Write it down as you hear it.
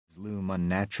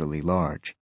unnaturally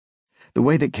large. The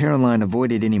way that Caroline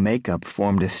avoided any makeup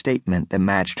formed a statement that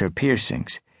matched her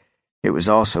piercings. It was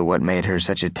also what made her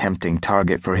such a tempting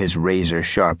target for his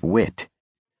razor-sharp wit.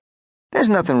 "There's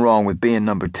nothing wrong with being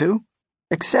number two.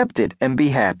 Accept it and be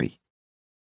happy."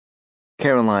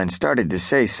 Caroline started to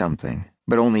say something,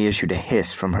 but only issued a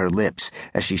hiss from her lips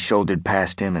as she shouldered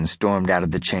past him and stormed out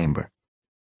of the chamber.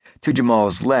 To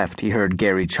Jamal's left, he heard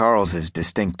Gary Charles's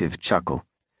distinctive chuckle.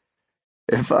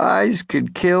 "If eyes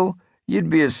could kill, you'd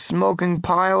be a smoking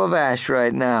pile of ash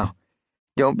right now.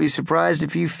 Don't be surprised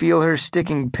if you feel her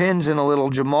sticking pins in a little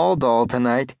Jamal doll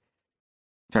tonight."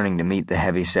 Turning to meet the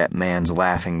heavy-set man's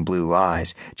laughing blue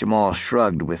eyes, Jamal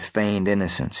shrugged with feigned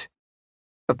innocence.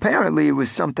 "Apparently it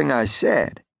was something I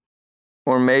said.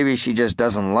 Or maybe she just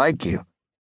doesn't like you."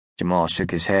 Jamal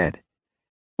shook his head.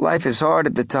 "Life is hard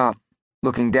at the top,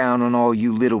 looking down on all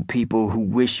you little people who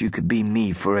wish you could be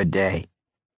me for a day."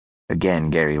 Again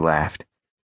Gary laughed.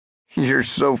 "You're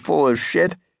so full of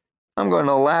shit. I'm going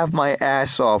to laugh my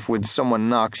ass off when someone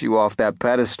knocks you off that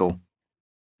pedestal."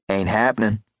 "Ain't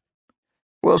happening."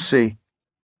 "We'll see,"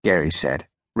 Gary said,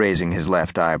 raising his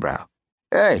left eyebrow.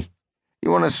 "Hey, you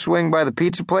want to swing by the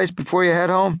pizza place before you head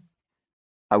home?"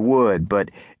 "I would, but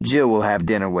Jill will have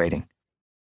dinner waiting."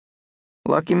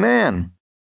 "Lucky man.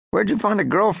 Where'd you find a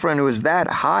girlfriend who is that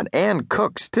hot and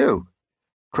cooks, too?"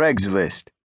 "Craigslist."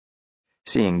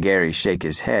 Seeing Gary shake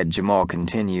his head, Jamal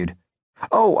continued.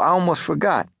 "Oh, I almost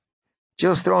forgot.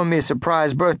 Jill's throwing me a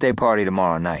surprise birthday party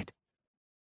tomorrow night."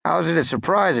 "How's it a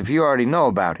surprise if you already know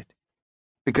about it?"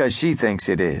 "Because she thinks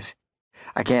it is.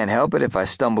 I can't help it if I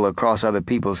stumble across other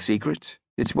people's secrets.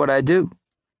 It's what I do."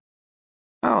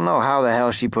 "I don't know how the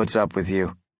hell she puts up with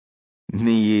you."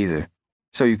 "Me either.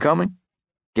 So you coming?"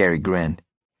 Gary grinned.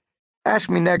 "Ask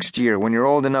me next year when you're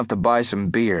old enough to buy some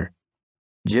beer.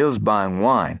 Jill's buying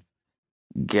wine."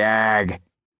 "Gag."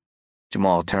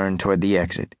 Jamal turned toward the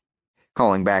exit,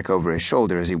 calling back over his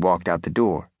shoulder as he walked out the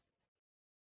door.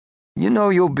 "You know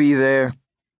you'll be there."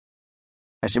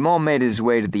 As Jamal made his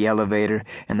way to the elevator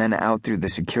and then out through the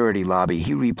security lobby,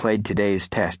 he replayed today's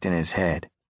test in his head.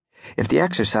 If the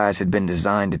exercise had been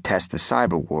designed to test the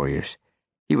cyber warriors,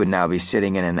 he would now be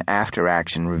sitting in an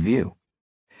after-action review.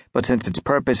 But since its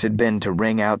purpose had been to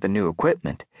ring out the new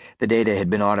equipment, the data had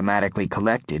been automatically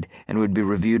collected and would be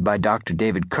reviewed by Dr.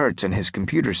 David Kurtz and his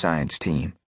computer science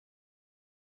team.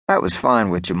 That was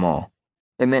fine with Jamal.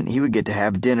 It meant he would get to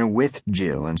have dinner with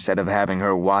Jill instead of having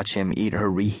her watch him eat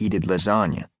her reheated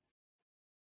lasagna.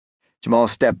 Jamal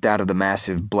stepped out of the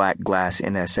massive black glass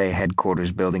NSA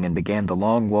headquarters building and began the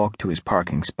long walk to his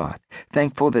parking spot,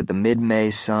 thankful that the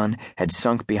mid-May sun had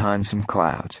sunk behind some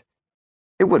clouds.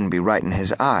 It wouldn't be right in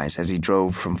his eyes as he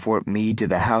drove from Fort Meade to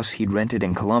the house he'd rented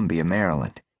in Columbia,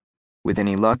 Maryland. With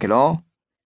any luck at all,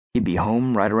 he'd be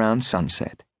home right around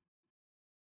sunset.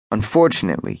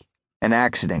 Unfortunately, an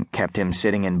accident kept him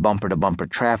sitting in bumper-to-bumper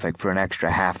traffic for an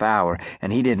extra half hour,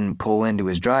 and he didn't pull into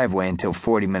his driveway until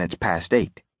 40 minutes past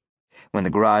 8. When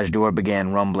the garage door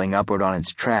began rumbling upward on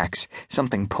its tracks,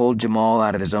 something pulled Jamal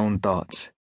out of his own thoughts.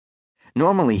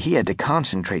 Normally, he had to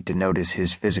concentrate to notice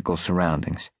his physical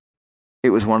surroundings.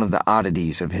 It was one of the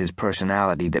oddities of his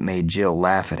personality that made Jill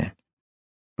laugh at him.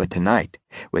 But tonight,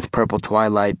 with purple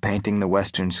twilight painting the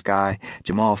western sky,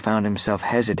 Jamal found himself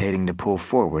hesitating to pull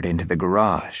forward into the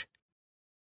garage.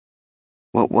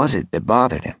 What was it that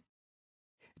bothered him?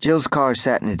 Jill's car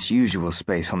sat in its usual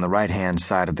space on the right-hand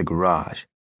side of the garage.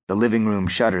 The living room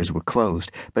shutters were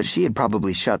closed, but she had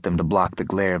probably shut them to block the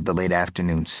glare of the late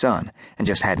afternoon sun and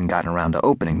just hadn't gotten around to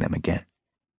opening them again.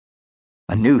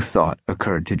 A new thought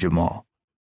occurred to Jamal.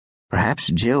 Perhaps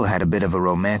Jill had a bit of a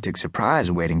romantic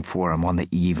surprise waiting for him on the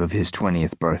eve of his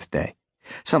 20th birthday.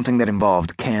 Something that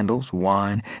involved candles,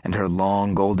 wine, and her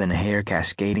long golden hair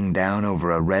cascading down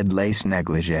over a red lace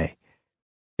negligee.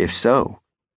 If so,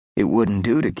 it wouldn't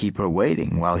do to keep her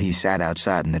waiting while he sat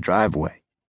outside in the driveway.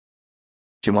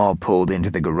 Jamal pulled into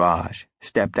the garage,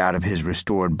 stepped out of his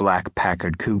restored black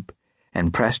Packard coupe,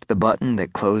 and pressed the button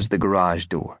that closed the garage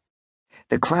door.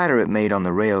 The clatter it made on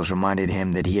the rails reminded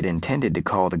him that he had intended to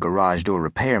call the garage door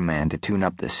repairman to tune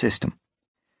up the system.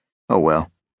 Oh well,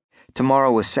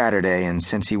 tomorrow was Saturday, and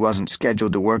since he wasn't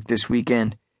scheduled to work this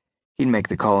weekend, he'd make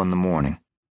the call in the morning.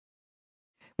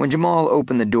 When Jamal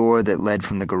opened the door that led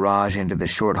from the garage into the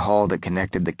short hall that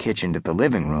connected the kitchen to the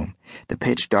living room, the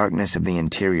pitch darkness of the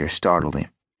interior startled him,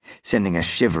 sending a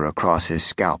shiver across his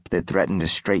scalp that threatened to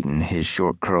straighten his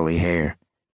short curly hair.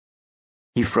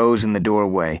 He froze in the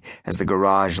doorway as the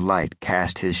garage light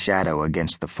cast his shadow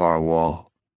against the far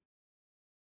wall.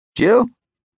 "Jill?"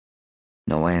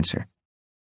 No answer,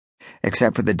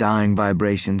 except for the dying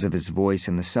vibrations of his voice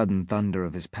and the sudden thunder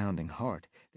of his pounding heart.